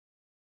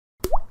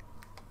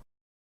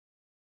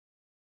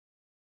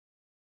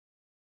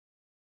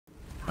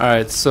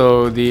Alright,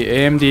 so the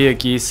AMD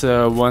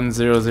Giza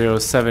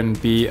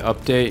 1007B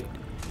update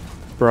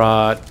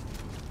brought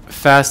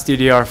fast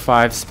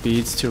DDR5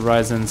 speeds to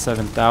Ryzen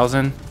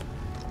 7000.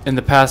 In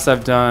the past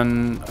I've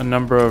done a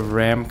number of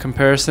RAM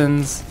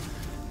comparisons,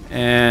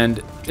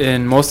 and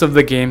in most of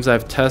the games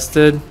I've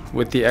tested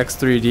with the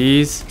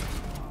X3Ds,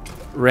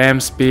 RAM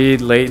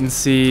speed,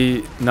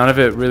 latency, none of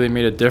it really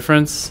made a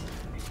difference.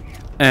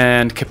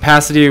 And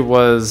capacity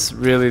was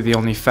really the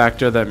only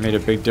factor that made a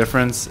big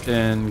difference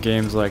in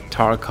games like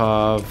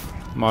Tarkov,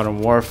 Modern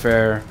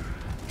Warfare,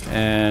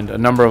 and a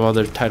number of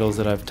other titles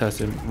that I've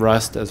tested,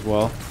 Rust as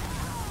well.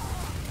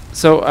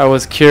 So I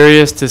was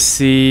curious to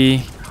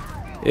see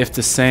if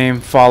the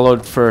same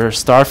followed for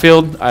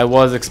Starfield. I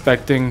was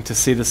expecting to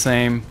see the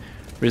same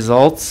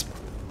results,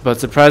 but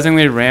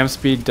surprisingly RAM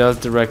speed does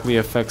directly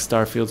affect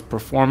Starfield's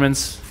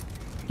performance,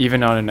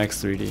 even on an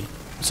X3D.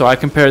 So I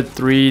compared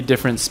 3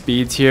 different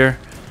speeds here.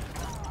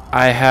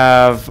 I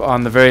have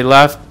on the very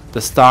left the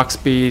stock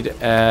speed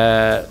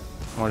at,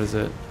 what is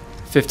it,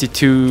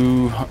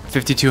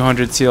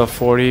 5200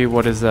 CL40.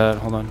 What is that?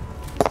 Hold on.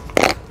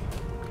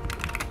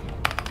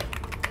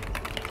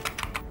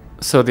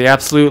 So the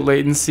absolute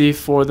latency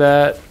for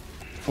that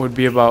would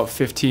be about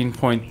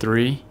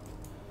 15.3.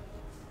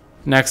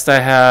 Next I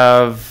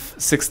have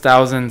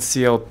 6000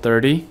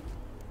 CL30.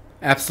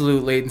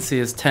 Absolute latency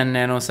is 10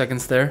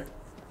 nanoseconds there.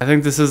 I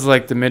think this is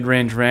like the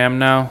mid-range RAM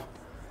now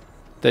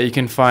that you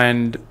can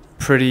find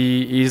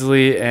pretty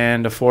easily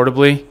and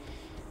affordably.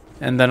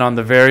 And then on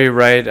the very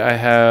right I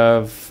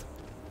have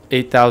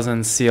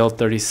 8000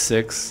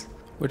 CL36,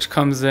 which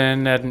comes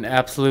in at an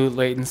absolute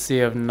latency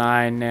of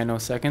 9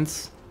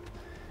 nanoseconds.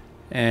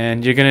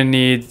 And you're gonna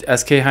need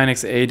SK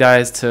Hynix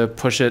ADIs to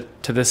push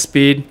it to this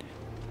speed.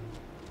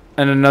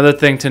 And another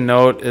thing to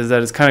note is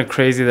that it's kind of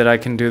crazy that I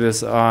can do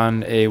this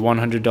on a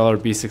 $100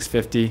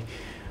 B650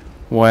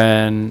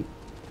 when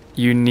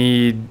you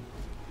need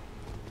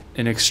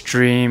an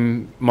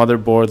extreme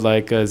motherboard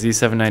like a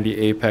Z790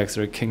 Apex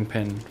or a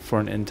Kingpin for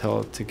an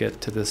Intel to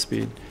get to this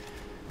speed.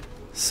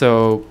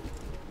 So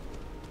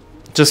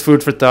just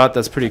food for thought.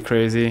 That's pretty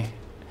crazy.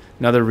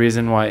 Another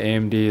reason why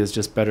AMD is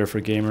just better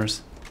for gamers.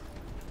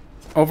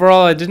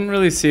 Overall, I didn't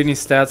really see any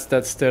stats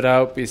that stood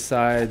out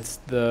besides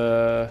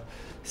the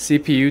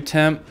CPU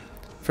temp.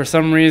 For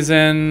some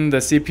reason, the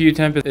CPU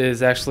temp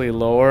is actually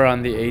lower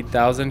on the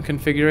 8000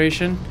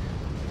 configuration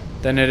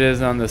than it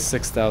is on the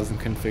 6000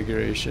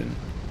 configuration.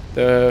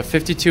 The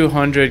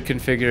 5200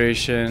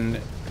 configuration,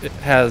 it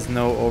has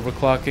no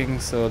overclocking,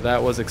 so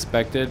that was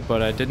expected,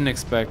 but I didn't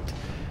expect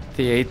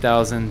the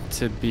 8000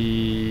 to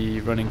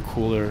be running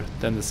cooler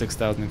than the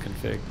 6000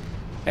 config.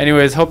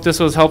 Anyways, hope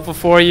this was helpful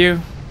for you.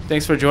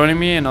 Thanks for joining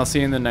me, and I'll see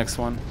you in the next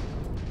one.